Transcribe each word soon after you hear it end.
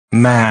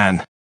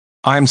Man,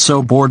 I'm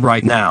so bored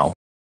right now.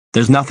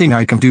 There's nothing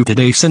I can do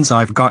today since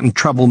I've gotten in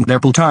trouble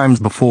multiple times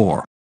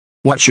before.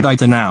 What should I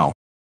do now?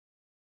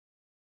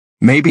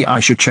 Maybe I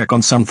should check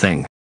on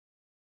something.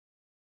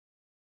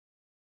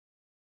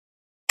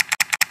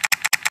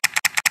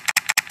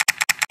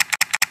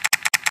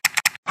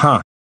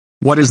 Huh.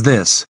 What is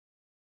this?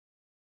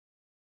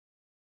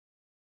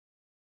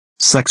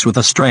 Sex with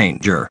a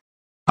stranger.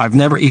 I've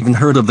never even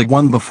heard of the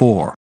one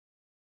before.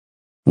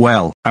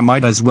 Well, I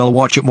might as well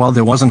watch it while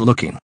they wasn't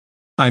looking.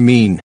 I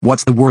mean,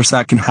 what's the worst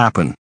that can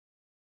happen?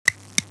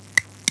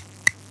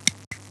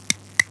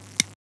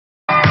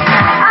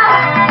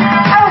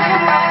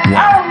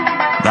 Wow,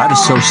 that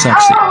is so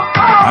sexy.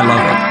 I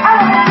love it.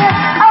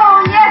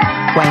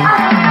 Wayne,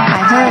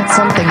 I heard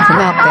something from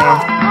out there.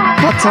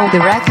 What's all the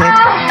racket?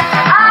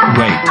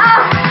 Wait.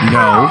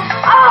 No.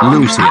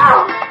 Lucien.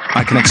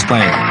 I can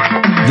explain.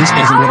 This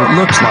isn't what it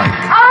looks like.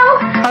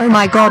 Oh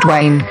my god,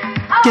 Wayne.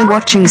 You're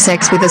watching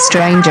sex with a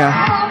stranger.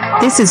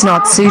 This is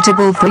not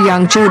suitable for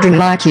young children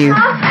like you.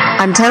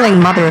 I'm telling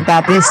Mother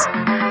about this.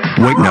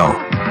 Wait, no.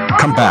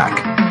 Come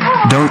back.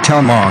 Don't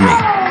tell Mommy.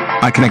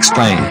 I can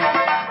explain.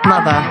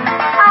 Mother,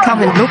 come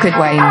and look at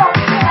Wayne.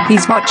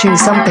 He's watching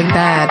something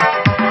bad.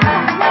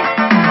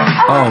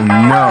 Oh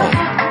no.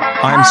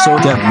 I'm so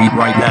dead meat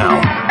right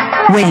now.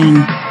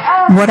 Wayne,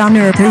 what on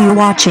earth are you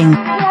watching?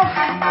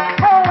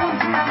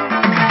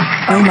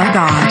 Oh my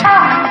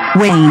god.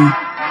 Wayne,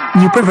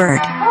 you pervert.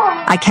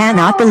 I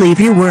cannot believe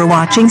you were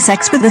watching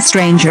sex with a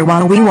stranger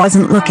while we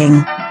wasn't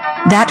looking.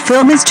 That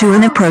film is too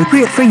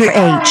inappropriate for your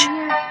age.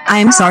 I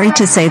am sorry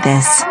to say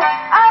this,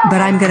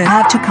 but I'm gonna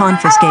have to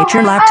confiscate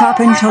your laptop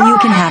until you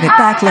can have it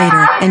back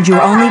later, and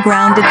you're only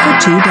grounded for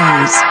 2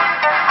 days.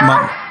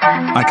 Mom,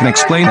 I can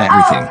explain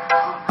everything.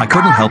 I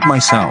couldn't help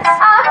myself.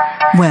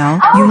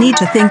 Well, you need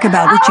to think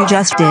about what you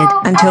just did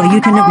until you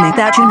can admit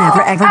that you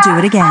never ever do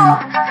it again.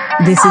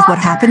 This is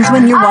what happens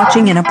when you're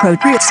watching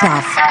inappropriate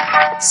stuff.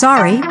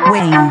 Sorry,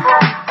 Wayne,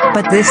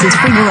 but this is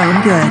for your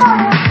own good.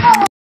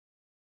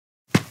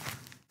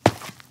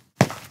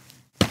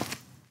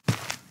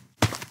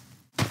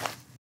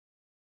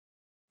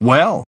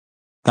 Well,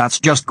 that's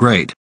just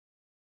great.